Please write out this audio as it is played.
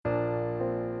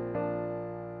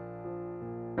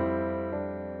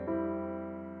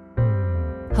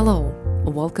Hello,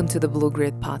 welcome to the Blue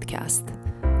Grid podcast.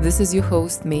 This is your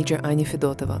host, Major Anya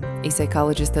Fedotova, a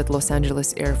psychologist at Los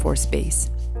Angeles Air Force Base.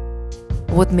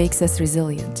 What makes us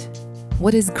resilient?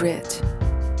 What is grit?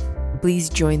 Please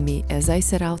join me as I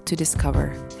set out to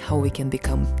discover how we can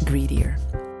become greedier.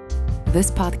 This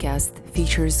podcast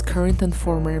features current and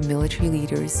former military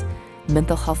leaders,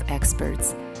 mental health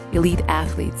experts, elite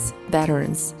athletes,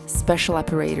 veterans, special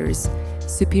operators,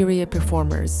 superior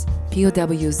performers,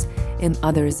 POWs, and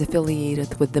others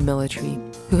affiliated with the military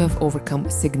who have overcome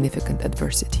significant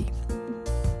adversity.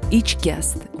 Each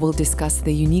guest will discuss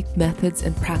the unique methods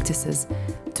and practices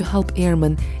to help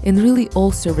airmen and really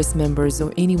all service members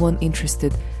or anyone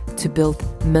interested to build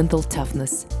mental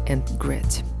toughness and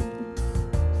grit.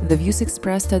 The views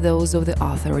expressed are those of the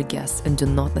author or guest and do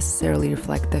not necessarily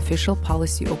reflect the official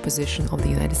policy or position of the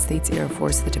United States Air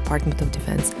Force, the Department of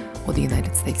Defense, or the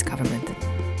United States government.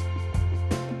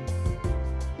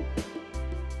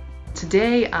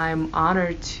 Today, I'm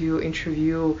honored to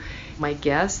interview my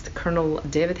guest, Colonel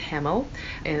David Hammiel.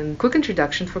 And quick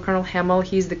introduction for Colonel Hammiel: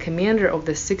 he's the commander of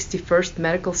the 61st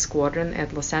Medical Squadron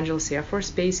at Los Angeles Air Force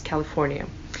Base, California.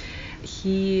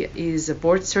 He is a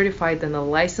board-certified and a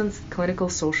licensed clinical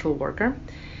social worker.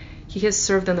 He has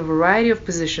served in a variety of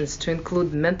positions to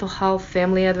include mental health,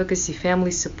 family advocacy,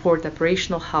 family support,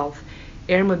 operational health,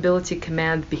 Air Mobility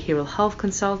Command Behavioral Health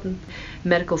Consultant,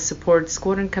 Medical Support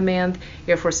Squadron Command,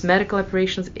 Air Force Medical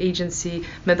Operations Agency,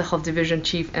 Mental Health Division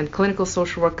Chief, and Clinical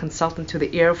Social Work Consultant to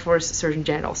the Air Force Surgeon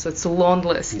General. So it's a long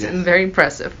list and very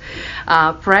impressive.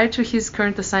 Prior to his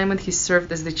current assignment, he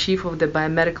served as the Chief of the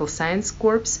Biomedical Science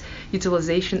Corps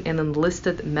Utilization and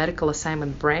Enlisted Medical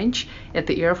Assignment Branch at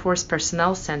the Air Force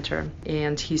Personnel Center,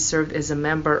 and he served as a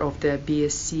member of the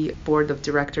BSC Board of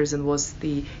Directors and was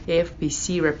the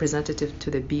AFPC representative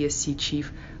to the BSC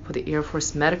Chief for the Air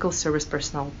Force Medical Service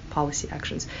Personnel Policy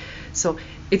Actions. So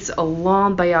it's a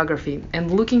long biography,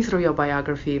 and looking through your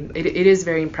biography, it is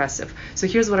very impressive. So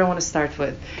here's what I want to start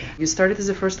with. You started as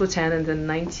a first lieutenant in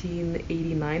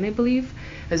 1989, I believe,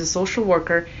 as a social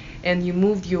worker, and you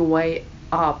moved your way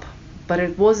up. But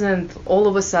it wasn't all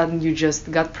of a sudden you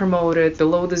just got promoted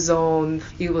below the zone.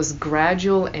 It was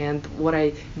gradual, and what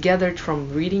I gathered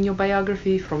from reading your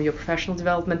biography, from your professional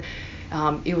development,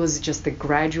 it was just a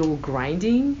gradual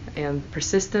grinding and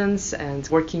persistence and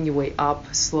working your way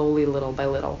up slowly, little by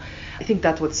little. I think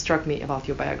that's what struck me about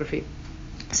your biography.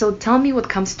 So tell me what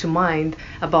comes to mind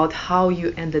about how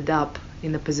you ended up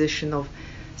in a position of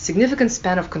significant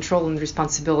span of control and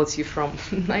responsibility from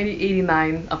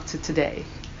 1989 up to today.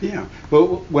 Yeah.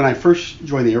 Well, when I first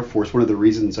joined the Air Force, one of the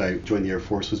reasons I joined the Air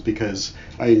Force was because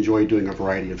I enjoyed doing a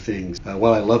variety of things.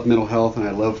 While I love mental health and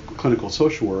I love clinical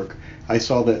social work, I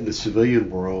saw that in the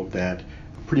civilian world that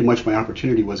pretty much my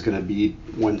opportunity was going to be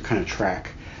one kind of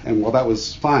track. And while that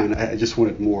was fine, I just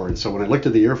wanted more. And so when I looked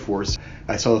at the Air Force,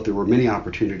 I saw that there were many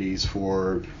opportunities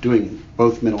for doing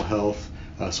both mental health,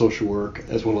 social work,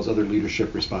 as well as other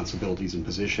leadership responsibilities and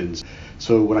positions.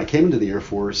 So when I came into the Air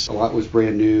Force, a lot was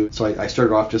brand new. So I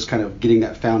started off just kind of getting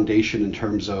that foundation in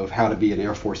terms of how to be an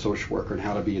Air Force social worker and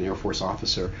how to be an Air Force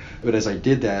officer. But as I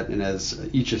did that, and as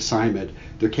each assignment,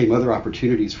 there came other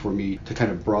opportunities for me to kind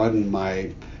of broaden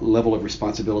my level of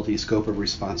responsibility, scope of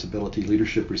responsibility,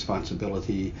 leadership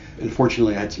responsibility. And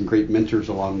fortunately, I had some great mentors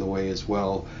along the way as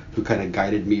well, who kind of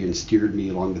guided me and steered me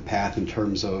along the path in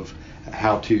terms of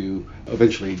how to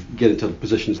eventually get into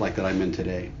positions like that I'm in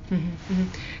today. Mm-hmm,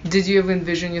 mm-hmm. Did you ever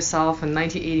envision yourself in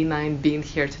 1989 being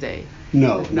here today?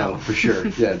 No, for sure.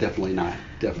 Yeah, definitely not.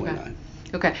 Definitely Okay.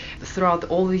 not. Okay. Throughout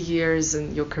all the years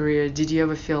in your career, did you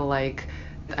ever feel like,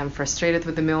 I'm frustrated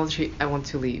with the military, I want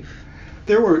to leave?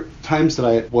 There were times that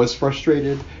I was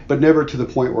frustrated, but never to the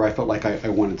point where I felt like I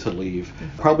wanted to leave.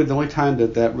 Mm-hmm. Probably the only time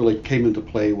that really came into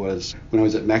play was when I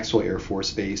was at Maxwell Air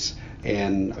Force Base,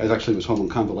 and I was home on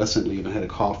convalescent leave and had a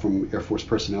call from Air Force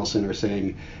Personnel Center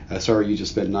saying, sorry, you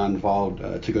just been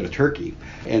non-involved to go to Turkey.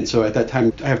 And so at that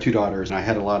time, I have two daughters, and I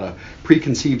had a lot of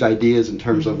preconceived ideas in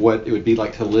terms of what it would be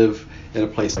like to live in a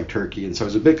place like Turkey. And so I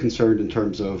was a bit concerned in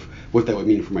terms of what that would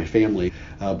mean for my family.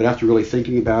 But after really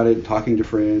thinking about it and talking to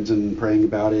friends and praying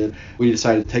about it, we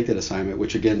decided to take that assignment,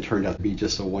 which again turned out to be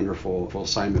just a wonderful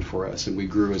assignment for us. And we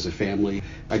grew as a family.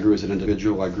 I grew as an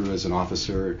individual. I grew as an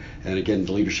officer. And again,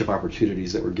 the leadership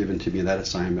opportunities that were given to me in that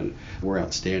assignment were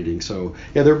outstanding. So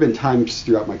yeah, there have been times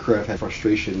throughout my career I've had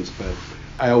frustrations, but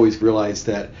I always realized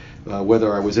that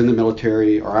whether I was in the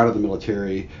military or out of the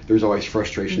military, there's always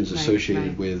frustrations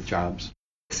associated with jobs.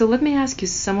 So let me ask you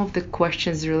some of the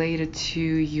questions related to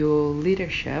your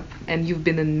leadership, and you've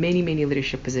been in many, many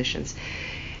leadership positions.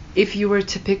 If you were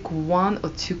to pick one or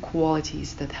two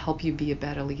qualities that help you be a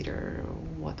better leader,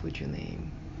 what would you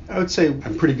name? I would say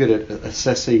I'm pretty good at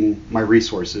assessing my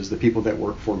resources, the people that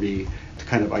work for me, to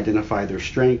kind of identify their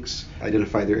strengths,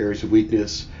 identify their areas of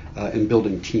weakness, and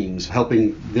building teams,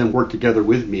 helping them work together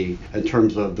with me in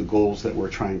terms of the goals that we're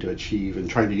trying to achieve and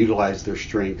trying to utilize their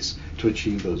strengths to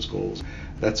achieve those goals.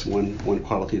 That's one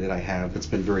quality that I have that's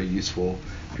been very useful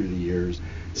through the years.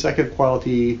 Second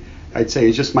quality, I'd say,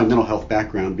 is just my mental health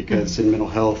background, because in mental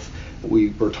health, we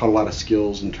were taught a lot of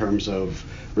skills in terms of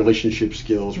relationship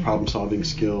skills, problem-solving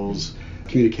skills,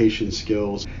 communication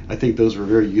skills. I think those were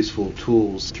very useful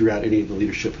tools throughout any of the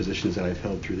leadership positions that I've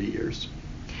held through the years.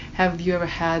 Have you ever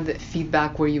had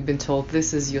feedback where you've been told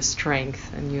this is your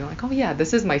strength and you're like, oh yeah,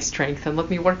 this is my strength and let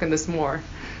me work on this more?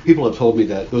 People have told me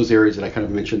that those areas that I kind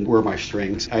of mentioned were my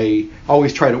strengths. I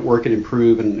always try to work and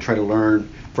improve and try to learn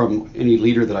from any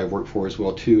leader that I've worked for as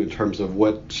well too, in terms of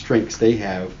what strengths they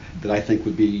have that I think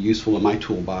would be useful in my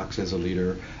toolbox as a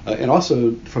leader. And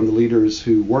also from the leaders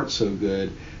who weren't so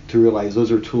good, to realize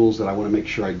those are tools that I want to make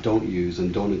sure I don't use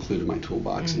and don't include in my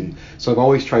toolbox. And so I've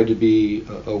always tried to be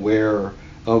aware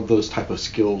of those type of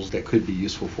skills that could be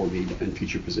useful for me in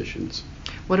future positions.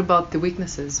 What about the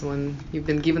weaknesses when you've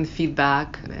been given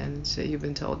feedback and you've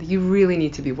been told you really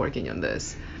need to be working on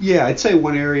this? Yeah, I'd say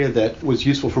one area that was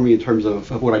useful for me in terms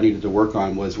of what I needed to work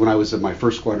on was when I was in my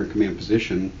first squadron command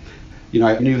position.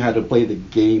 I knew how to play the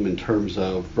game in terms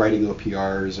of writing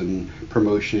OPRs and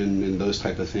promotion and those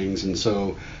type of things. And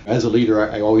so as a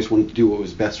leader, I always wanted to do what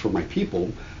was best for my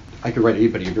people. I could write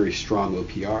anybody a very strong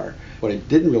OPR. What I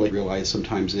didn't really realize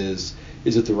sometimes is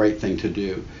it the right thing to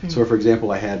do? So for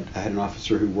example, I had an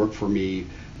officer who worked for me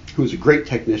who was a great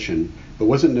technician, but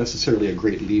wasn't necessarily a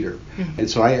great leader. And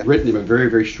so I had written him a very,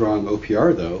 very strong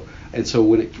OPR though. And so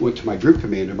when it went to my group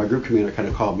commander kind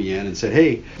of called me in and said,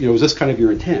 hey, was this kind of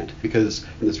your intent? Because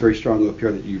in this very strong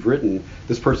OPR that you've written,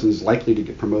 this person is likely to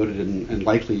get promoted and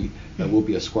likely will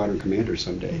be a squadron commander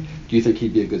someday. Do you think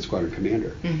he'd be a good squadron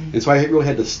commander? And so I really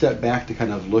had to step back to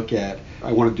kind of look at,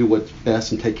 I want to do what's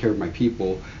best and take care of my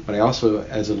people, but I also,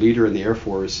 as a leader in the Air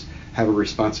Force, have a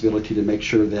responsibility to make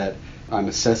sure that I'm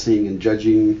assessing and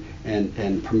judging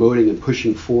and promoting and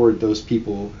pushing forward those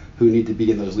people who need to be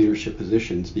in those leadership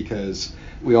positions, because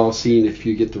we all seen if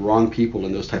you get the wrong people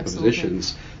in those type of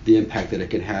positions, the impact that it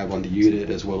can have on the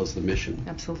unit as well as the mission.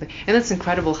 Absolutely. And it's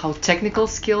incredible how technical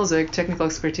skills or technical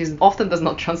expertise often does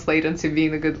not translate into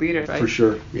being a good leader, right? For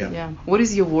sure, yeah. What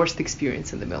is your worst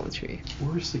experience in the military?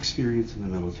 Worst experience in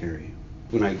the military?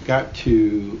 When I got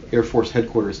to Air Force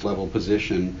headquarters level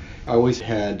position, I always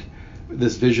had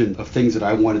this vision of things that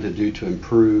I wanted to do to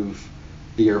improve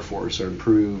the Air Force or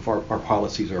improve our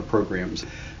policies, our programs.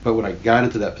 But when I got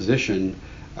into that position,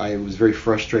 I was very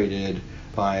frustrated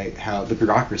by how the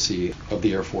bureaucracy of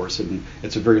the Air Force, and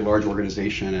it's a very large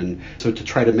organization, and so to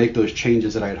try to make those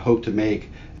changes that I had hoped to make,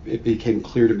 it became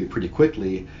clear to me pretty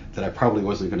quickly that I probably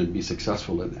wasn't going to be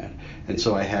successful in that. And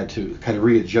so I had to kind of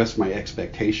readjust my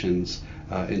expectations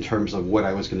in terms of what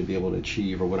I was going to be able to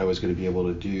achieve or what I was going to be able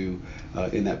to do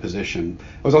in that position.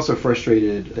 I was also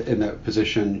frustrated in that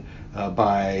position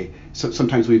by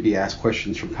sometimes we'd be asked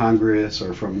questions from Congress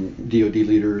or from DoD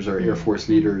leaders or Air Force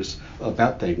leaders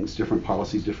about things, different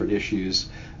policies, different issues.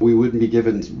 We wouldn't be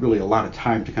given really a lot of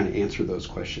time to kind of answer those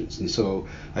questions. And so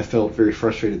I felt very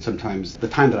frustrated sometimes. The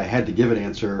time that I had to give an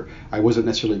answer, I wasn't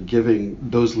necessarily giving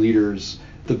those leaders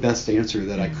the best answer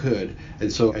that I could.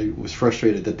 And so I was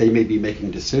frustrated that they may be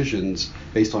making decisions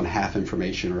based on half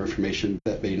information or information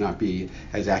that may not be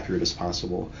as accurate as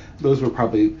possible. Those were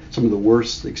probably some of the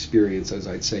worst experiences,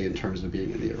 I'd say, in terms of being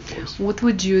in the Air Force. What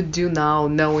would you do now,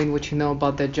 knowing what you know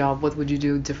about that job? What would you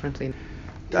do differently?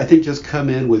 I think just come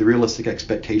in with realistic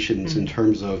expectations in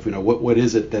terms of, what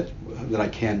is it that I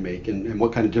can make and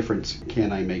what kind of difference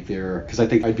can I make there? Because I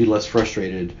think I'd be less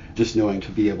frustrated just knowing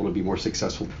to be able to be more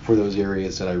successful for those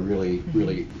areas that I really,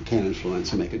 really can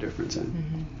influence and make a difference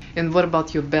in. And what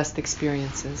about your best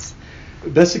experiences?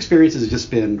 Best experience has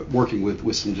just been working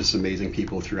with some just amazing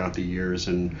people throughout the years.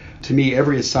 And to me,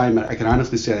 every assignment, I can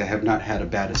honestly say I have not had a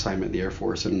bad assignment in the Air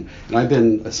Force. And I've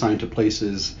been assigned to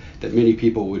places that many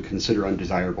people would consider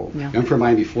undesirable. Yeah. I'm from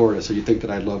Miami, Florida, so you'd think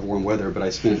that I love warm weather, but I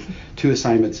spent 2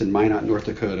 assignments in Minot, North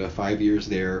Dakota, 5 years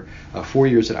there, 4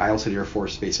 years at Eielson Air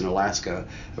Force Base in Alaska,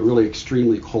 really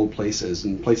extremely cold places,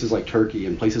 and places like Turkey,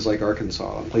 and places like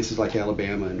Arkansas, and places like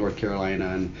Alabama, and North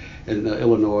Carolina, and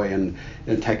Illinois,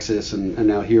 and Texas, and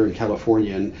now here in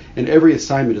California. And every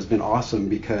assignment has been awesome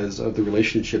because of the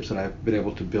relationships that I've been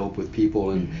able to build with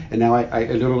people. And now I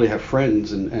literally have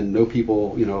friends and know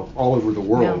people, all over the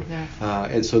world. Yeah.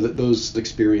 And so those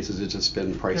experiences have just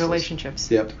been priceless.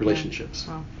 Relationships. Yep, relationships.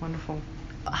 Yeah. Wow, wonderful.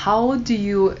 How do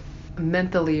you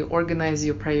mentally organize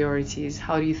your priorities?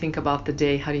 How do you think about the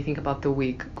day? How do you think about the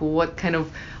week? What kind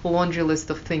of laundry list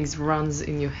of things runs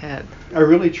in your head? I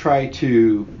really try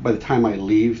to, by the time I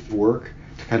leave work,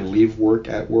 to kind of leave work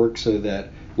at work so that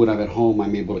when I'm at home,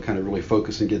 I'm able to kind of really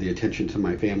focus and give the attention to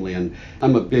my family. And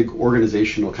I'm a big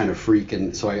organizational kind of freak,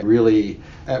 and so I really,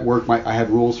 at work, I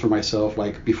have rules for myself.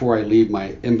 Like before I leave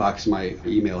my inbox, my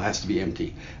email has to be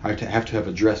empty. I have to have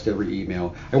addressed every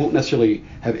email. I won't necessarily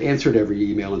have answered every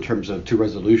email in terms of to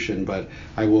resolution, but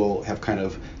I will have kind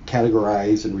of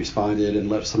categorized and responded and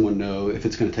let someone know if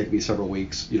it's going to take me several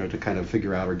weeks, to kind of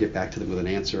figure out or get back to them with an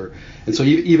answer. And so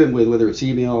even with whether it's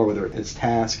email or whether it's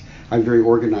task, I'm very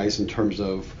organized in terms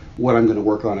of what I'm going to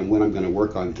work on and when I'm going to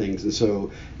work on things. And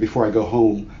so before I go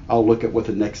home, I'll look at what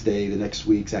the next day, the next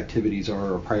week's activities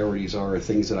are or priorities are, or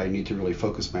things that I need to really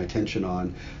focus my attention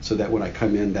on, so that when I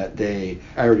come in that day,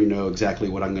 I already know exactly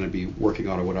what I'm going to be working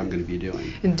on or what I'm going to be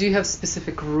doing. And do you have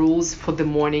specific rules for the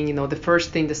morning, the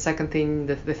first thing, the second thing,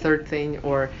 the third thing,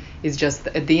 or is just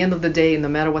at the end of the day, no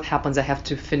matter what happens, I have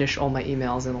to finish all my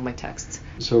emails and all my texts?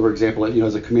 So for example,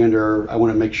 as a commander, I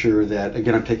want to make sure that,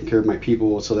 again, I'm taking care of my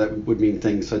people, so that would mean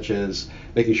things such as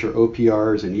making sure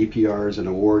OPRs and EPRs and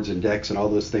awards and decks and all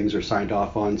those things are signed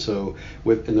off on. So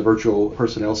in the virtual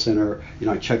personnel center,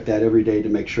 I check that every day to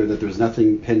make sure that there's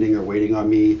nothing pending or waiting on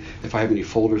me. If I have any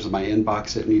folders in my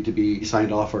inbox that need to be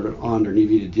signed off or need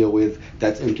me to deal with,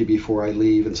 that's empty before I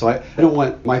leave. And so I don't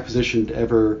want my position to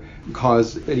ever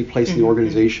cause any place in the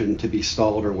organization to be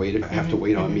stalled or have to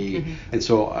wait on me. And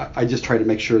so I just try to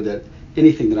make sure that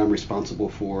anything that I'm responsible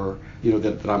for,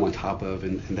 that I'm on top of,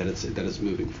 and that it's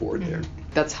moving forward there.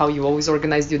 That's how you always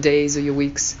organize your days or your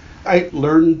weeks. I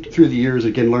learned through the years,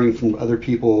 again, learning from other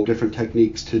people, different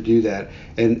techniques to do that,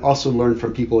 and also learn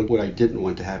from people what I didn't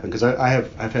want to happen. Because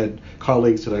I've had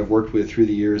colleagues that I've worked with through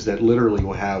the years that literally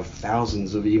will have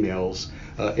thousands of emails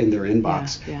in their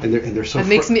inbox, and they're so. That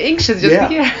makes me anxious just to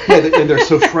hear. And they're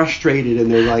so frustrated,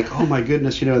 and they're like, oh my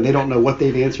goodness, and they don't know what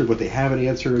they've answered, what they haven't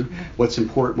answered, what's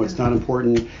important, what's not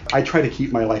important. I try to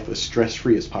keep my life as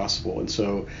stress-free as possible, and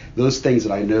so those things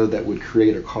that I know that would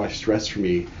create or cause stress for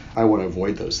me, I want to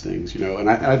avoid those things, And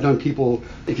I've known people,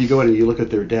 if you go in and you look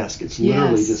at their desk, it's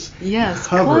literally just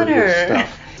covered with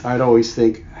stuff. I'd always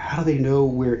think, how do they know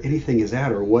where anything is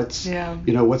at or what's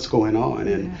what's going on?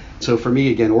 And so for me,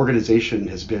 again, organization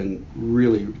has been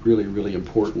really, really, really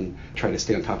important. Try to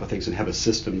stay on top of things and have a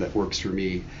system that works for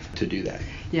me to do that.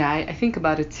 Yeah, I think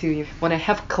about it too. When I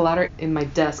have clutter in my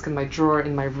desk, in my drawer,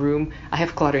 in my room, I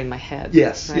have clutter in my head.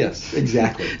 Yes, right? yes,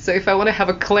 exactly. So if I want to have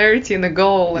a clarity and a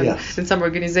goal and in some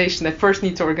organization, I first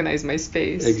need to organize my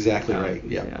space. Exactly right.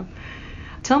 Yeah.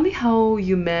 Tell me how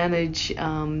you manage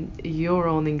your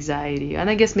own anxiety, and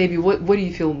I guess maybe what do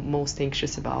you feel most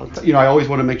anxious about? I always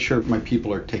want to make sure my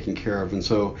people are taken care of, and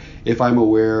so if I'm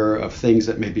aware of things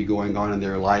that may be going on in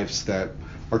their lives that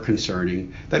are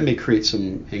concerning, that may create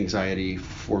some anxiety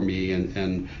for me,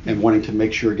 and wanting to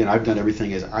make sure, again, I've done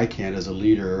everything as I can as a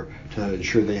leader to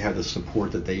ensure they have the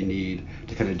support that they need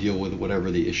to kind of deal with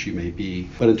whatever the issue may be.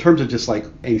 But in terms of just like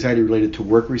anxiety related to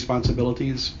work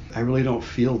responsibilities, I really don't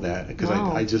feel that, because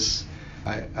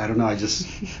I don't know,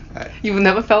 You've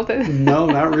never felt it? No,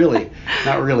 not really.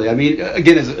 I mean,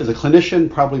 again, as a clinician,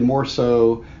 probably more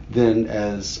so than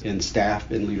as in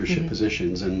staff and leadership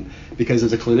positions. And because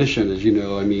as a clinician, as you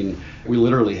know, I mean, we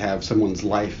literally have someone's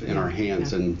life in our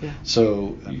hands.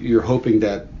 So you're hoping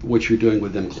that what you're doing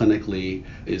with them clinically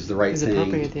is the right thing.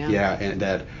 Appropriate, and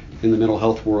that in the mental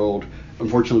health world,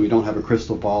 unfortunately, we don't have a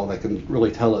crystal ball that can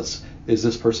really tell us, is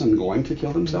this person going to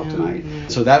kill themselves tonight?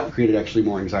 So that created actually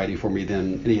more anxiety for me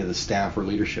than any of the staff or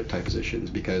leadership type positions,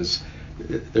 because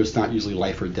there's not usually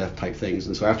life or death type things.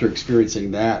 And so after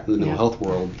experiencing that in the mental health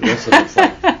world, the rest of it's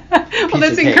like well,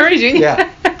 that's encouraging.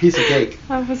 Yeah, piece of cake.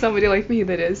 For somebody like me,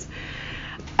 that is.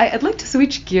 I'd like to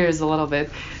switch gears a little bit.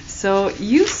 So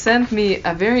you sent me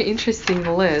a very interesting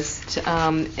list,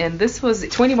 and this was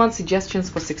 21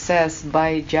 Suggestions for Success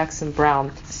by Jackson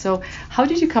Brown. So how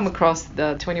did you come across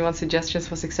the 21 Suggestions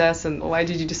for Success, and why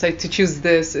did you decide to choose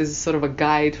this as sort of a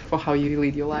guide for how you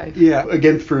lead your life? Yeah,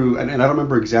 again, and I don't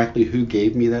remember exactly who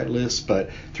gave me that list, but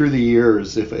through the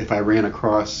years, if I ran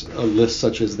across a list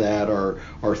such as that, or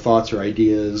thoughts or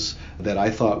ideas that I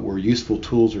thought were useful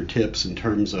tools or tips in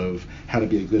terms of how to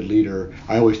be a good leader,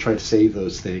 I always try to save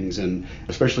those things, and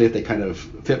especially if they kind of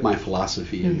fit my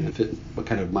philosophy and fit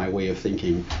kind of my way of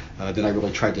thinking, then I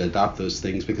really tried to adopt those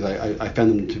things, because I found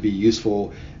them to be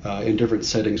useful in different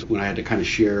settings when I had to kind of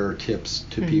share tips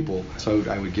to people. So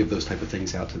I would give those type of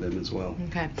things out to them as well.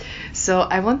 Okay. So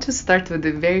I want to start with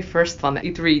the very first one.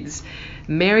 It reads,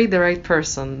 marry the right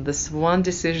person. This one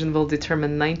decision will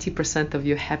determine 90% of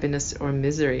your happiness or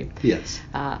misery. Yes.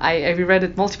 I reread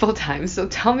it multiple times. So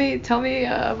tell me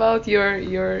about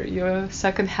your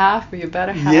second half, or your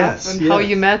better half, Yes, and how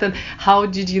you met, and how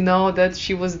did you know that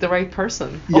she was the right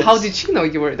person? Or Yes. how did she know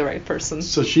you were the right person?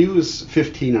 So she was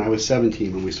 15 and I was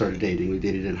 17 when we started dating. We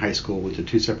dated in high school, went to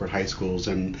two separate high schools,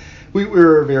 and we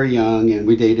were very young, and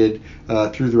we dated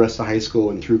through the rest of high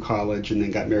school and through college, and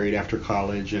then got married after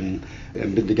college, and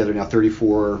been together now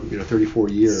 34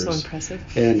 years. So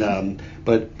impressive. And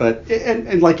but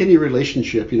like any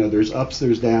relationship, there's ups,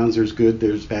 there's downs, there's good,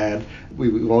 there's bad.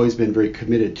 We've always been very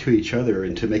committed to each other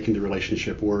and to making the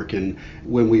relationship work. And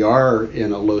when we are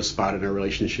in a low spot in our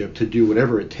relationship, to do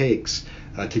whatever it takes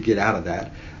to get out of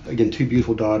that. Again, two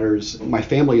beautiful daughters. My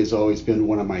family has always been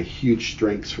one of my huge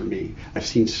strengths for me. I've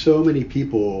seen so many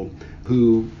people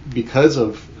who, because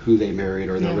of who they married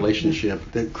or their relationship,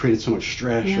 that created so much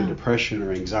stress or depression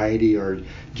or anxiety or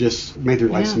just made their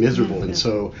lives miserable. And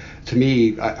so to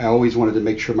me, I always wanted to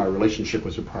make sure my relationship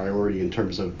was a priority in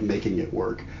terms of making it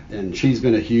work. And she's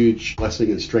been a huge blessing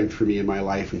and strength for me in my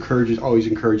life, always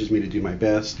encourages me to do my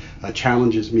best,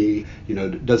 challenges me,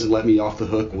 doesn't let me off the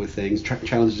hook with things,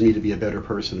 challenges me to be a better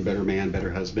person, a better man,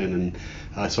 better husband.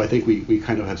 And so I think we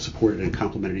kind of have supported and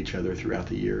complemented each other throughout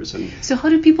the years. And so how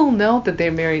do people know that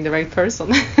they're marrying the right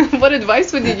person? What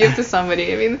advice would you give to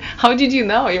somebody? I mean, how did you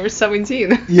know? You were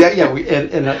 17.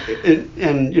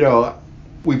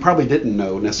 We probably didn't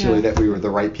know necessarily that we were the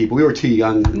right people. We were too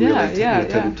young really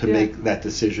to make that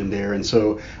decision there. And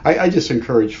so I just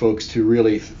encourage folks to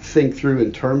really think through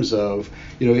in terms of,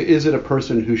 is it a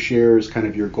person who shares kind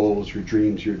of your goals, your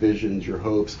dreams, your visions, your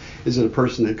hopes? Is it a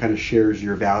person that kind of shares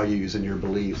your values and your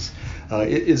beliefs?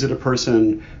 Is it a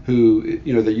person who,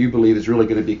 that you believe is really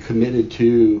going to be committed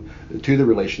to the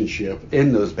relationship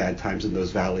in those bad times, in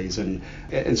those valleys? And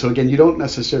so again, you don't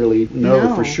necessarily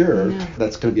know for sure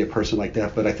that's going to be a person like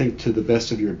that. But I think to the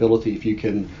best of your ability, if you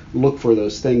can look for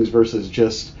those things versus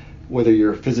just whether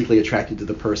you're physically attracted to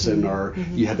the person or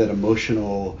you have that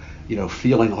emotional,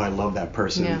 feeling, I love that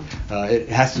person. It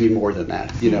has to be more than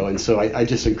that, And so I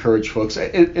just encourage folks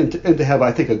and to have,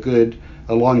 I think,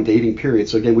 a long dating period.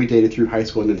 So again, we dated through high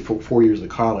school and then 4 years of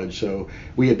college. So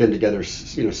we had been together,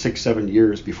 6-7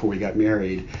 years before we got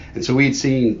married. And so we'd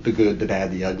seen the good, the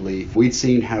bad, the ugly. We'd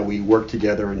seen how we worked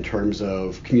together in terms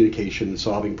of communication,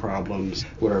 solving problems,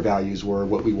 what our values were,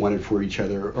 what we wanted for each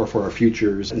other or for our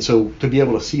futures. And so to be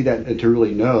able to see that and to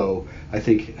really know, I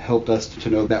think helped us to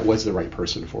know that was the right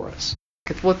person for us.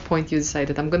 At what point you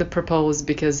decided, I'm going to propose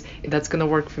because that's going to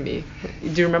work for me? Do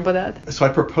you remember that? So I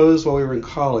proposed while we were in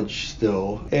college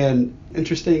still. And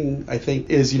interesting, I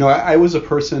think, is, I was a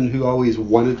person who always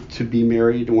wanted to be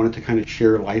married and wanted to kind of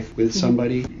share life with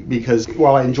somebody. Because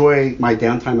while I enjoy my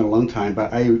downtime and alone time,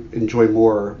 but I enjoy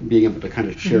more being able to kind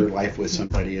of share life with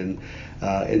somebody.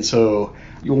 And so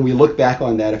when we look back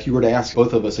on that, if you were to ask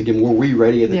both of us, again, were we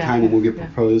ready at the time when we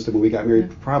proposed and when we got married?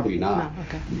 Probably not. No,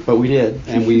 okay. But we did.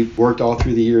 And we worked all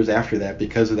through the years after that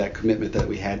because of that commitment that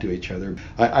we had to each other.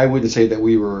 I wouldn't say that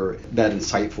we were that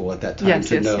insightful at that time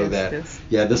to know that,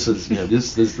 this is,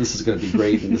 this is going to be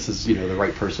great and this is, the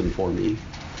right person for me.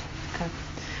 Okay.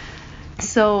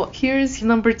 So here's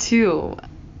number 2.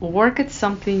 Work at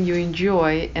something you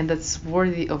enjoy and that's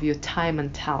worthy of your time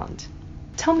and talent.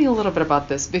 Tell me a little bit about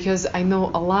this, because I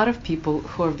know a lot of people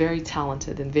who are very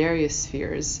talented in various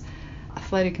spheres,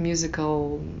 athletic,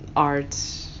 musical, art,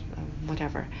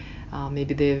 whatever.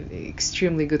 Maybe they're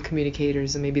extremely good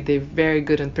communicators, and maybe they're very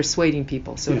good at persuading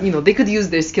people. So, they could use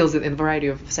their skills in a variety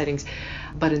of settings.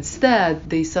 But instead,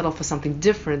 they settle for something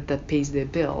different that pays their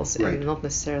bills and not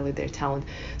necessarily their talent.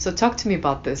 So talk to me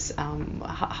about this.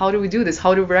 How do we do this?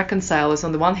 How do we reconcile this?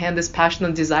 On the one hand, this passion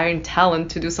and desire and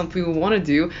talent to do something we want to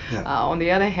do. On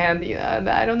the other hand,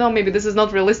 I don't know, maybe this is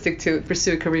not realistic to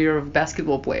pursue a career of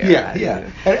basketball player.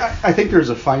 I think there's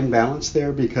a fine balance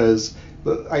there because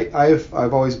I've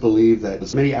always believed that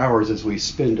as many hours as we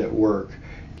spend at work,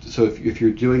 so if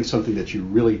you're doing something that you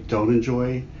really don't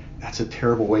enjoy, that's a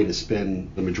terrible way to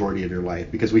spend the majority of your life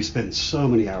because we spend so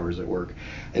many hours at work.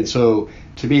 And so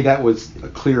to me, that was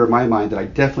clear in my mind that I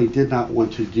definitely did not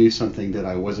want to do something that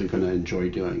I wasn't going to enjoy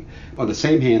doing. On the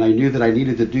same hand, I knew that I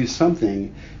needed to do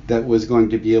something that was going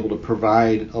to be able to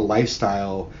provide a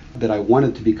lifestyle that I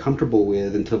wanted to be comfortable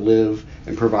with and to live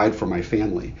and provide for my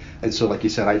family. And so, like you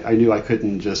said, I knew I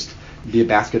couldn't just be a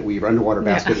basket weaver, underwater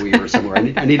basket weaver somewhere.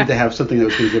 I needed to have something that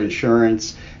was going to give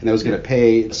insurance and that was going to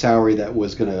pay a salary that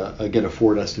was going to, again,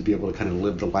 afford us to be able to kind of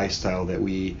live the lifestyle that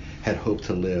we had hoped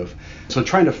to live. So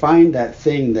trying to find that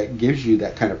thing that gives you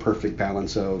that kind of perfect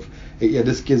balance of, yeah,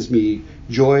 this gives me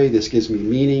joy, this gives me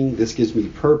meaning, this gives me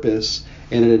purpose,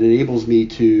 and it enables me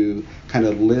to kind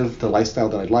of live the lifestyle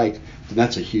that I'd like, then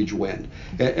that's a huge win.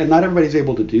 And not everybody's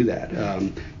able to do that.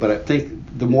 But I think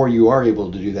the more you are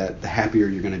able to do that, the happier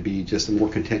you're going to be, just the more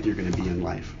content you're going to be in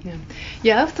life.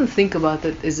 Yeah, I often think about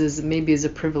it as maybe as a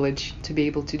privilege to be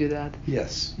able to do that.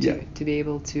 Yes. To be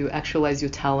able to actualize your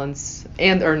talents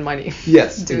and earn money.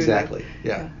 Yes, exactly.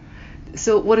 Yeah.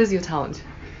 So what is your talent?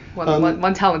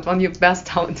 One talent, your best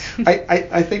talent.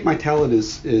 I think my talent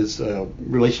is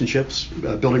relationships,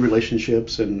 building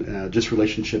relationships, and just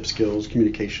relationship skills,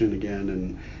 communication again,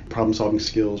 and problem-solving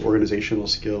skills, organizational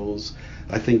skills.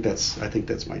 I think that's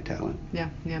my talent. Yeah,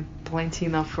 plenty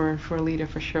enough for a leader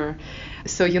for sure.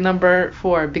 So your number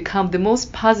 4, become the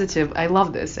most positive. I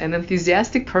love this, an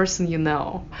enthusiastic person you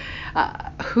know.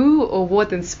 Who or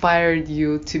what inspired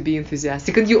you to be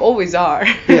enthusiastic? And you always are.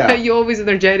 Yeah. You're always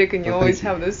energetic, and you always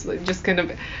have this just kind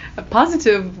of a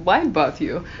positive vibe about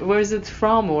you. Where is it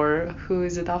from, or who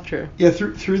is it after? Yeah,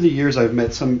 through the years, I've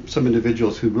met some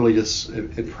individuals who really just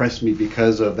impressed me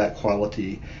because of that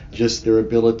quality, just their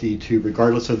ability to,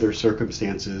 regardless of their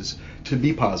circumstances, to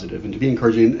be positive and to be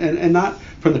encouraging, and not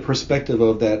from the perspective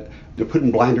of that they're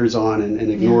putting blinders on and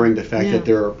ignoring the fact that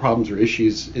there are problems or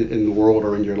issues in the world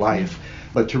or in your life,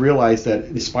 but to realize that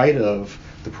in spite of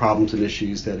the problems and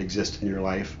issues that exist in your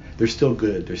life, there's still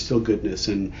good, there's still goodness,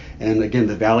 and again,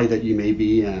 the valley that you may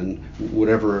be in,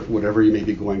 whatever you may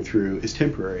be going through, is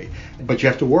temporary. But you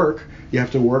have to work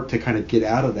to kind of get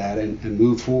out of that and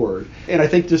move forward. And I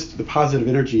think just the positive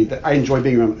energy, that I enjoy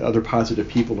being around other positive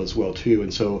people as well too,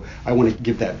 and so I want to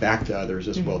give that back to others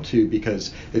as well too,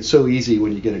 because it's so easy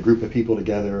when you get a group of people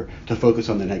together to focus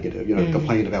on the negative,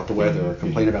 complain about the weather, or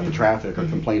complain about the traffic, or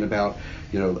complain about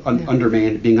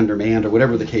being undermanned, or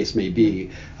whatever the case may be,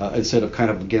 instead of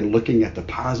kind of, again, looking at the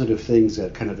positive things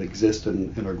that kind of exist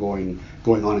and are going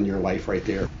on in your life right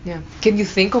there. Yeah. Can you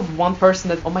think of one person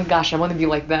that, oh my gosh, I want to be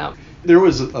like them? There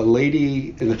was a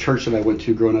lady in the church that I went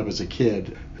to growing up as a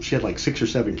kid. She had like 6 or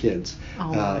 7 kids.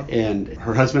 Oh, wow. And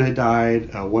her husband had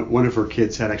died. One of her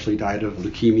kids had actually died of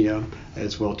leukemia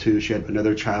as well too. She had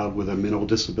another child with a mental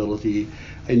disability.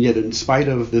 And yet, in spite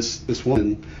of this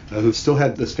woman who still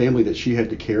had this family that she had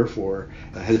to care for,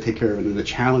 had to take care of, and the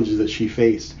challenges that she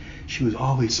faced, she was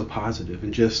always so positive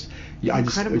and she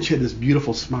had this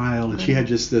beautiful smile, and she had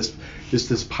just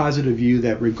this positive view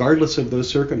that regardless of those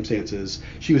circumstances,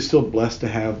 she was still blessed to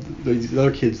have the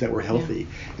other kids that were healthy,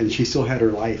 and she still had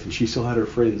her life, and she still had her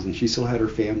friends, and she still had her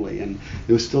family, and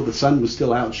the sun was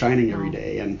still out shining every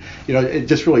day, and it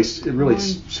just really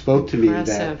spoke to me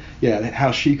that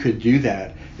how she could do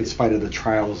that in spite of the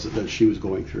trials that she was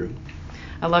going through.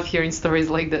 I love hearing stories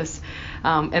like this.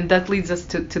 And that leads us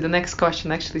to the next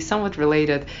question, actually somewhat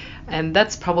related. And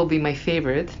that's probably my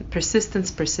favorite.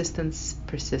 Persistence.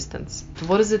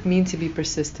 What does it mean to be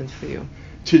persistent for you?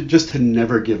 To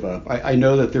never give up. I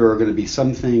know that there are going to be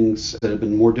some things that have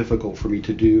been more difficult for me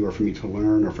to do, or for me to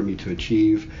learn, or for me to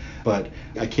achieve, but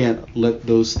I can't let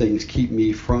those things keep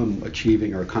me from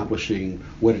achieving or accomplishing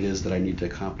what it is that I need to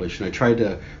accomplish. And I try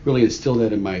to really instill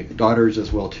that in my daughters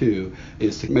as well too,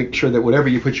 is to make sure that whatever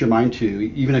you put your mind to,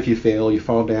 even if you fail, you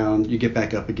fall down, you get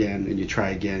back up again and you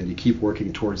try again, you keep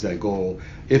working towards that goal,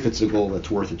 if it's a goal that's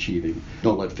worth achieving.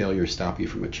 Don't let failure stop you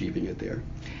from achieving it there.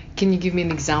 Can you give me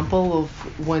an example of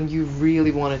when you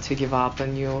really wanted to give up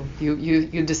and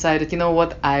you decided,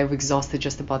 what, I've exhausted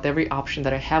just about every option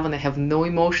that I have, and I have no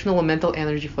emotional or mental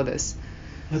energy for this?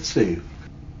 Let's see.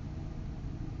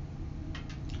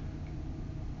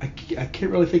 I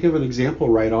can't really think of an example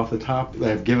right off the top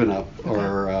that I've given up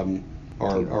or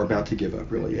about to give up,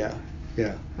 really. Yeah.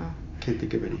 Oh. Can't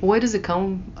think of any. Where does it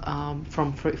come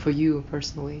from for you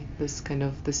personally, this kind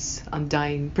of this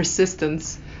undying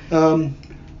persistence?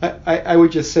 I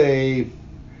would just say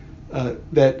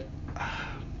that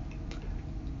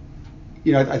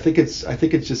I think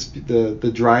it's just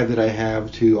the drive that I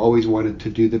have to always wanted to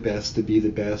do the best, to be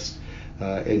the best,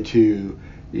 and to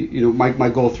my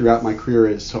goal throughout my career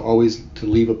is to always to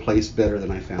leave a place better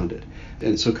than I found it.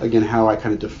 And so again, how I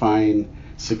kind of define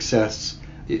success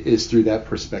is through that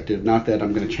perspective. Not that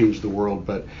I'm going to change the world,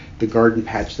 but the garden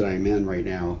patch that I'm in right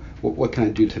now, what can I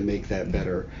do to make that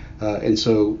better? And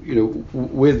so,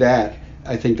 with that,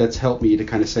 I think that's helped me to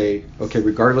kind of say, okay,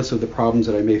 regardless of the problems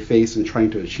that I may face in trying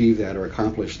to achieve that or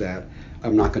accomplish that,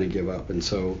 I'm not going to give up. And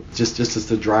so just as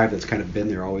the drive that's kind of been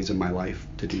there always in my life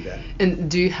to do that.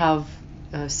 And do you have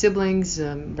siblings,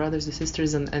 brothers or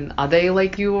sisters, and are they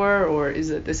like you are, or is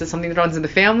it something that runs in the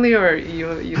family, or are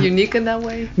you unique in that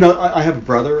way? No, I have a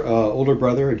brother, older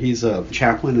brother, and he's a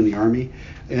chaplain in the Army,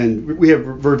 and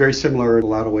we're very similar in a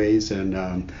lot of ways,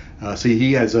 and so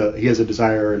he has a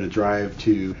desire and a drive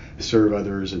to serve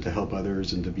others and to help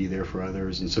others and to be there for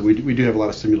others, and so we do have a lot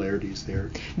of similarities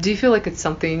there. Do you feel like it's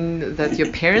something that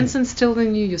your parents instilled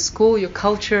in you, your school, your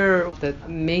culture, that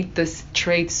made this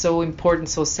trait so important,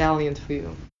 so salient for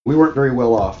you? We weren't very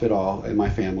well off at all in my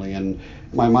family, and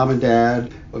my mom and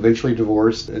dad eventually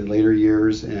divorced in later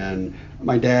years, and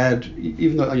my dad,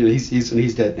 even though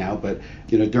he's dead now, but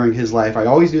during his life I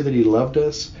always knew that he loved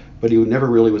us, but he never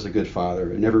really was a good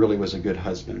father and never really was a good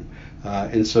husband,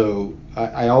 and so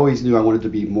I always knew I wanted to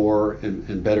be more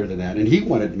and better than that, and he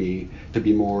wanted me to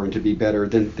be more and to be better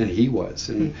than he was,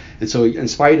 and so in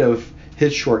spite of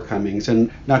his shortcomings,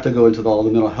 and not to go into all the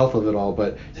mental health of it all,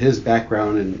 but his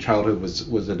background in childhood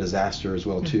was a disaster as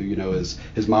well too.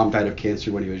 His mom died of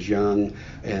cancer when he was young,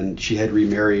 and she had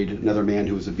remarried another man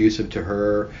who was abusive to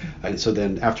her, and so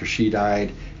then after she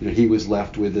died, he was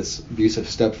left with this abusive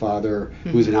stepfather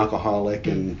who was an alcoholic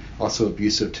and also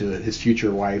abusive to his future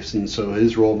wives, and so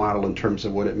his role model in terms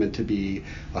of what it meant to be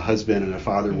a husband and a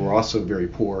father were also very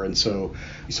poor, and so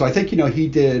I think he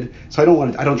did. So I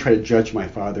don't try to judge my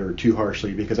father too harshly,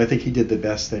 because I think he did the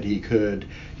best that he could,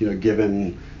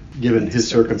 given his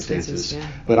circumstances. Yeah.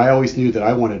 But I always knew that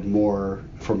I wanted more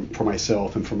for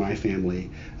myself and for my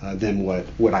family than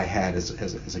what I had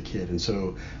as a kid, and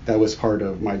so that was part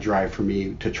of my drive for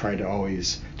me to try to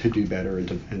always to do better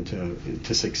and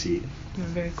to succeed.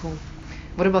 Very cool.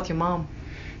 What about your mom?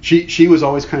 She was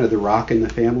always kind of the rock in the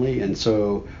family, and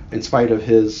so in spite of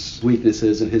his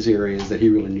weaknesses and his areas that he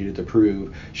really needed to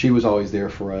prove, she was always there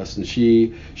for us, and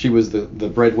she was the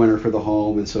breadwinner for the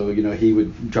home, and so he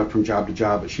would jump from job to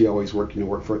job, but she always worked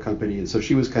for a company, and so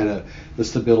she was kind of the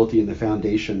stability and the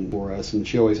foundation for us, and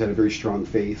she always had a very strong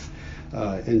faith.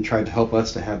 And tried to help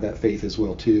us to have that faith as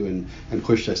well too, and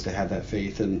pushed us to have that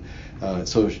faith, and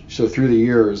so through the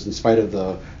years, in spite of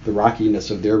the rockiness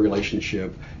of their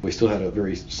relationship, we still had a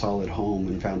very solid home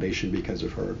and foundation because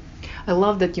of her. I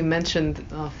love that you mentioned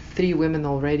 3 women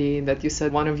already, that you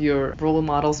said one of your role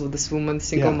models was this woman,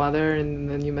 single mother, and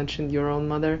then you mentioned your own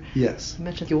mother. Yes. You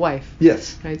mentioned your wife.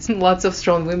 Yes. Right. Lots of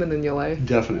strong women in your life.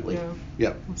 Definitely. Yeah.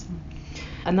 Yep. Awesome.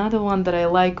 Another one that I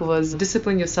like was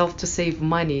discipline yourself to save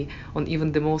money on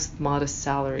even the most modest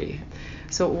salary.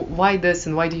 So why this,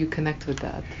 and why do you connect with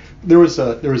that? There was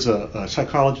a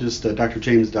psychologist, Dr.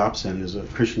 James Dobson, is a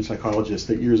Christian psychologist,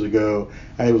 that years ago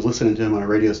I was listening to him on a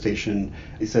radio station.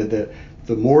 He said that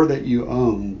the more that you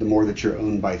own, the more that you're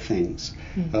owned by things.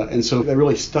 And so that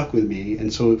really stuck with me.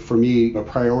 And so for me, a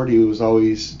priority was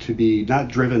always to be not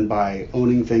driven by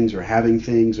owning things or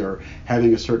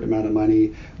having a certain amount of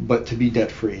money, but to be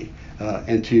debt free.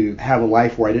 And to have a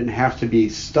life where I didn't have to be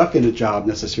stuck in a job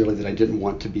necessarily that I didn't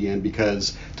want to be in,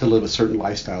 because to live a certain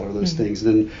lifestyle or those things.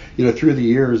 And then, through the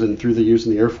years in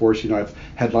the Air Force, I've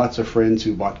had lots of friends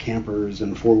who bought campers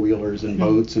and four-wheelers and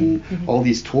boats and all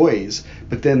these toys,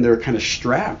 but then they're kind of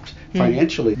strapped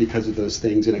financially because of those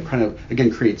things, and it kind of,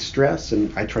 again, creates stress,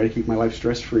 and I try to keep my life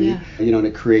stress-free, and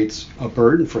it creates a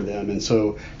burden for them. And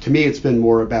so to me, it's been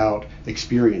more about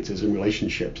experiences and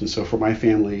relationships. And so for my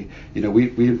family,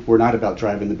 we're not about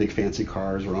driving the big fancy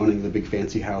cars or owning the big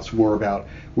fancy house, more about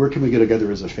where can we get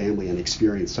together as a family and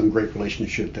experience some great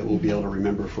relationship that we'll be able to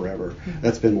remember forever.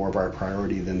 That's been more of our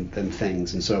priority than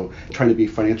things. And so trying to be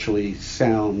financially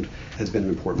sound has been an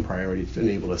important priority to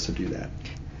enable us to do that.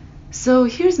 So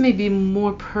here's maybe a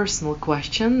more personal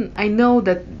question. I know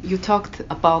that you talked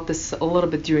about this a little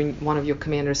bit during one of your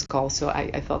commander's calls, so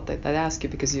I thought that I'd ask you,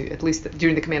 because you, at least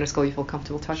during the commander's call, you feel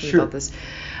comfortable talking about this.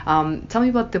 Tell me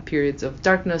about the periods of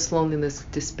darkness, loneliness,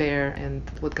 despair, and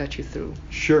what got you through.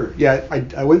 Sure. Yeah,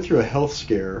 I went through a health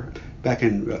scare back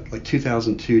in like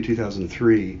 2002,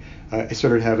 2003. I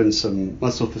started having some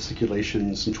muscle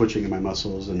fasciculations, some twitching in my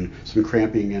muscles, and some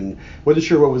cramping, and wasn't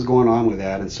sure what was going on with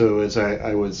that. And so as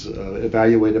I was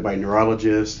evaluated by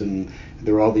neurologists, and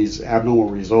there were all these abnormal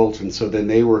results, and so then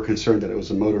they were concerned that it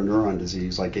was a motor neuron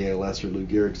disease like ALS or Lou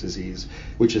Gehrig's disease,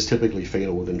 which is typically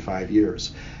fatal within 5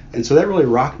 years. And so that really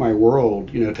rocked my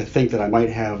world, to think that I might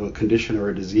have a condition or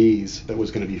a disease that was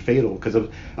going to be fatal, because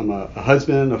I'm a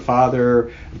husband, a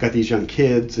father, I've got these young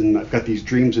kids, and I've got these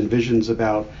dreams and visions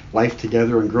about life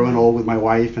together and growing old with my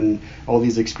wife and all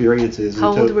these experiences.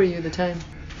 How old were you at the time?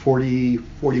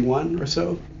 41 or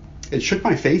so. It shook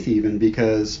my faith even,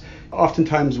 because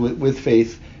oftentimes with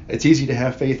faith, it's easy to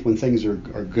have faith when things are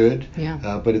good,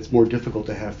 but it's more difficult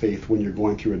to have faith when you're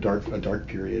going through a dark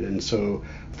period. And so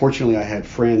fortunately I had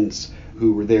friends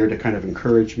who were there to kind of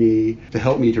encourage me, to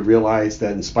help me to realize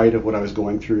that in spite of what I was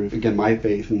going through, again, my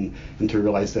faith, and to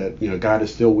realize that, God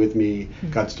is still with me,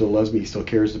 God still loves me, still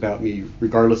cares about me,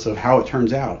 regardless of how it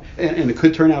turns out. And it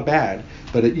could turn out bad,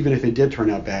 but even if it did turn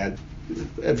out bad,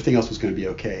 everything else was going to be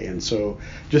okay. And so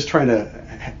just trying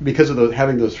to, because of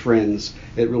having those friends,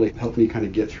 it really helped me kind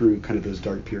of get through kind of those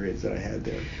dark periods that I had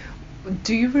there.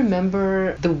 Do you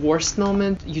remember the worst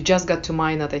moment? You just got to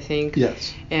Minot, I think.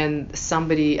 Yes. And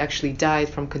somebody actually died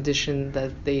from condition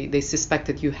that they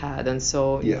suspected you had. And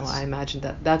so, yes. I imagine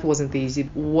that wasn't easy.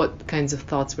 What kinds of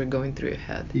thoughts were going through your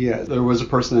head? Yeah, there was a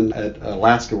person at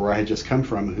Alaska where I had just come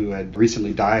from who had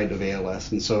recently died of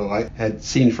ALS. And so I had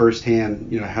seen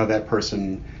firsthand, how that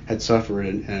person had suffered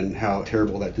and how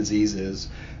terrible that disease is.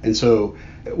 And so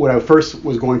when I first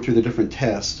was going through the different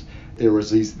tests, there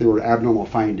were abnormal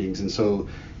findings, and so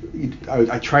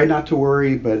I tried not to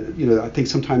worry, but I think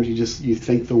sometimes you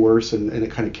think the worst, and it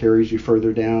kind of carries you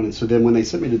further down. And so then when they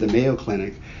sent me to the Mayo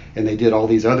Clinic, and they did all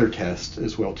these other tests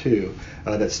as well too,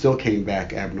 that still came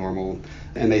back abnormal,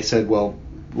 and they said, well,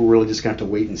 we're really just going to have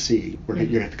to wait and see. You're going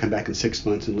to have to come back in 6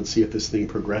 months and let's see if this thing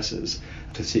progresses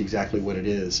to see exactly what it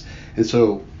is. And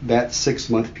so that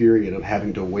 6-month period of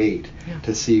having to wait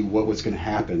to see what was going to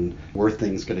happen, were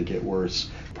things going to get worse,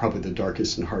 probably the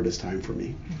darkest and hardest time for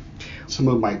me. Some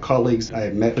of my colleagues I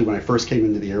met when I first came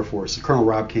into the Air Force, Colonel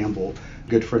Rob Campbell, a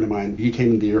good friend of mine, he came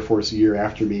into the Air Force a year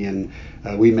after me, and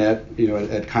we met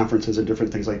at conferences and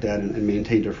different things like that, and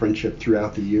maintained a friendship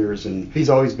throughout the years. And he's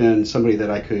always been somebody that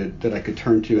I could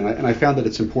turn to, and I found that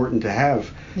it's important to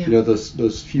have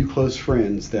those few close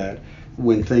friends that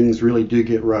when things really do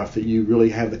get rough, that you really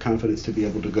have the confidence to be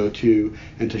able to go to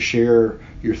and to share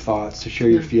your thoughts, to share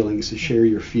your feelings, to share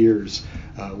your fears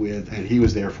with. And he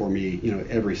was there for me,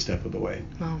 every step of the way.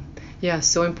 Wow. Yeah,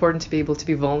 so important to be able to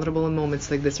be vulnerable in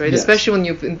moments like this, right? Yes. Especially when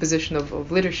you're in position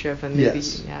of leadership, and maybe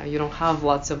you don't have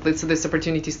lots of this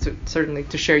opportunities to certainly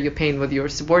to share your pain with your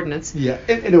subordinates. Yeah,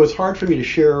 and it was hard for me to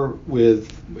share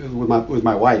with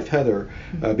my wife Heather,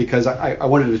 because I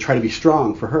wanted to try to be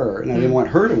strong for her, and I didn't want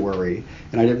her to worry,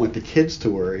 and I didn't want the kids to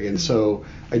worry, and so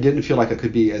I didn't feel like I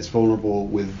could be as vulnerable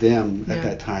with them at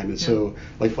that time. And so,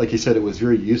 like you said, it was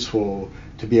very useful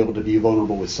to be able to be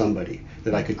vulnerable with somebody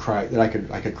that I could cry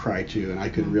to, and I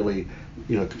could really,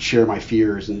 share my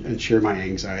fears and share my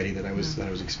anxiety that I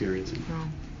was experiencing. Wow.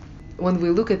 When we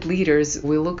look at leaders,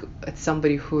 we look at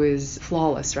somebody who is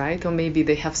flawless, right? Or maybe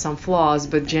they have some flaws,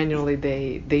 but generally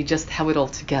they just have it all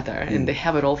together, and they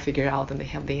have it all figured out, and they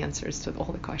have the answers to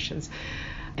all the questions.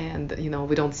 And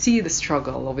we don't see the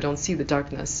struggle, or we don't see the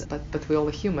darkness, but we're all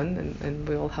human, and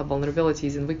we all have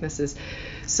vulnerabilities and weaknesses.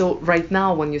 So right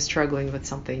now, when you're struggling with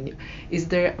something, is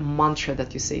there a mantra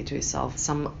that you say to yourself,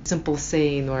 some simple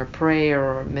saying or a prayer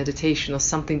or meditation or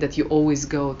something that you always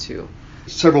go to?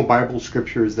 Several Bible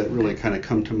scriptures that really kind of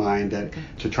come to mind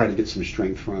to try to get some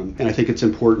strength from. And I think it's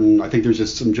important. I think there's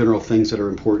just some general things that are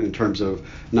important in terms of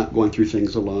not going through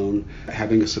things alone,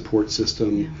 having a support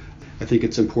system. Yeah. I think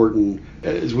it's important,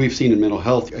 as we've seen in mental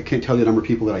health. I can't tell you the number of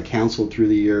people that I counseled through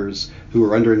the years who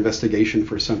were under investigation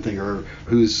for something, or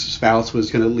whose spouse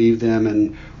was going to leave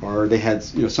them, or they had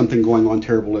something going on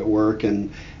terrible at work,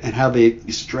 and how they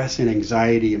stress and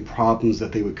anxiety and problems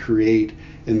that they would create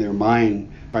in their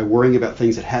mind by worrying about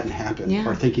things that hadn't happened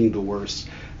or thinking the worst.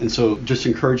 And so just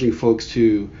encouraging folks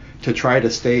to try to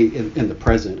stay in the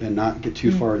present and not get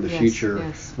too far in the future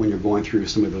when you're going through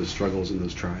some of those struggles and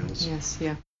those trials. Yes,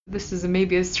 yeah. This is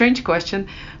maybe a strange question,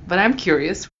 but I'm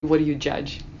curious. What do you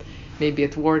judge? Maybe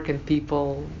at work and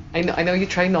people. I know you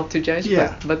try not to judge,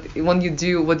 but when you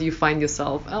do, what do you find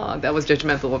yourself? Oh, that was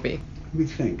judgmental of me. Let me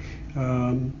think.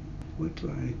 What do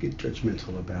I get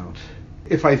judgmental about?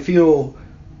 If I feel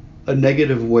a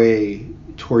negative way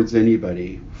towards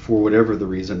anybody, for whatever the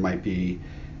reason might be,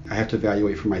 I have to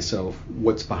evaluate for myself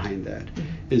what's behind that.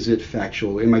 Is it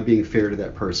factual? Am I being fair to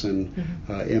that person?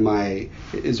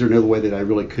 Is there another way that I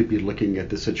really could be looking at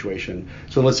the situation?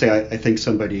 So let's say I think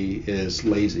somebody is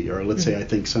lazy, or let's say I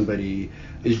think somebody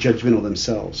is judgmental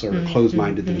themselves, or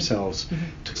closed-minded themselves.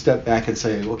 To step back and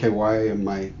say, okay, why am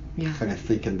I kind of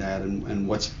thinking that, and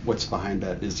what's behind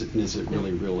that? Is it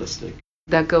really realistic?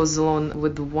 That goes along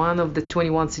with one of the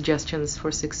 21 suggestions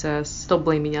for success. Stop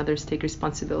blaming others, take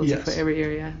responsibility for every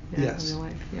area of your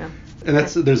life. Yeah. And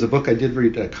there's a book I did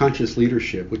read, Conscious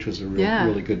Leadership, which was a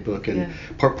really good book. And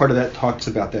part of that talks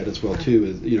about that as well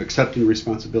too, is accepting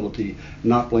responsibility,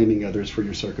 not blaming others for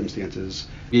your circumstances,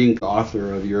 being the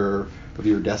author of your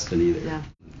destiny there. Yeah.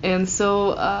 And so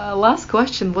last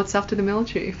question, what's after the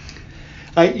military?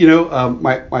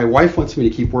 My wife wants me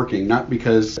to keep working, not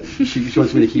because she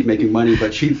wants me to keep making money,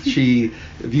 but she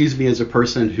views me as a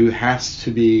person who likes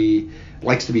to be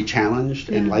challenged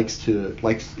and likes to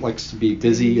be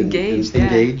busy and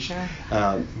engaged.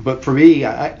 Yeah. But for me,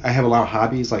 I have a lot of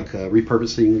hobbies like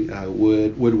repurposing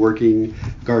woodworking,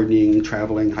 gardening,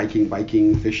 traveling, hiking,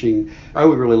 biking, fishing. I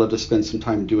would really love to spend some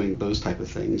time doing those type of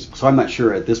things. So I'm not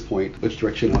sure at this point which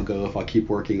direction I'll go, if I'll keep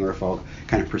working or if I'll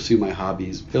kind of pursue my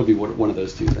hobbies. It'll be one of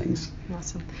those two things.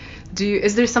 Awesome.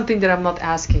 Is there something that I'm not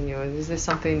asking you? Is there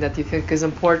something that you think is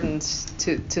important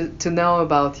to know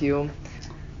about you?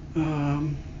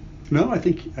 No, I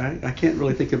think I can't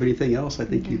really think of anything else. I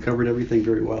think you covered everything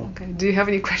very well. Okay. Do you have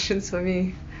any questions for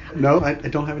me? No, I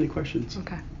don't have any questions.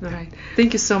 Okay. All right.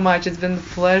 Thank you so much. It's been a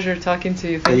pleasure talking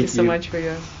to you. Thank you so much for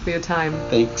your time.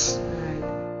 Thanks. All right.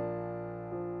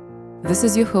 This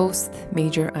is your host,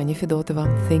 Major Anya Fedotova.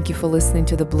 Thank you for listening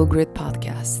to the Blue Grid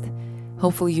podcast.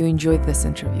 Hopefully you enjoyed this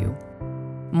interview.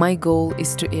 My goal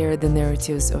is to air the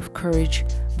narratives of courage,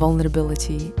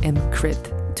 vulnerability, and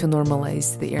grit to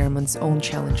normalize the airmen's own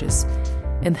challenges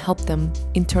and help them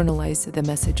internalize the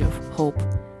message of hope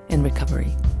and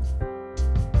recovery.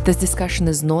 This discussion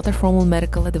is not a formal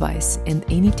medical advice, and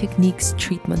any techniques,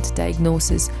 treatment,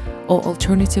 diagnosis, or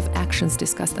alternative actions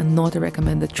discussed are not a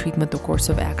recommended treatment or course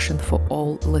of action for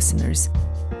all listeners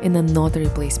and are not a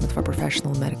replacement for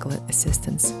professional medical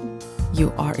assistance.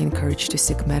 You are encouraged to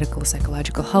seek medical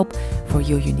psychological help for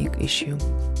your unique issue.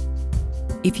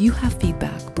 If you have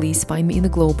feedback, please find me in the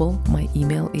global. My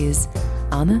email is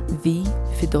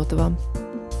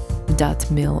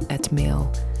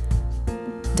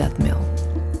anna.v.fedotova.mail@mail.mil.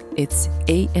 It's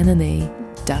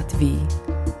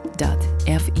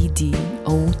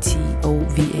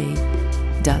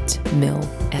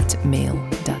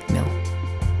anna.v.fedotova.mail@mail.mil.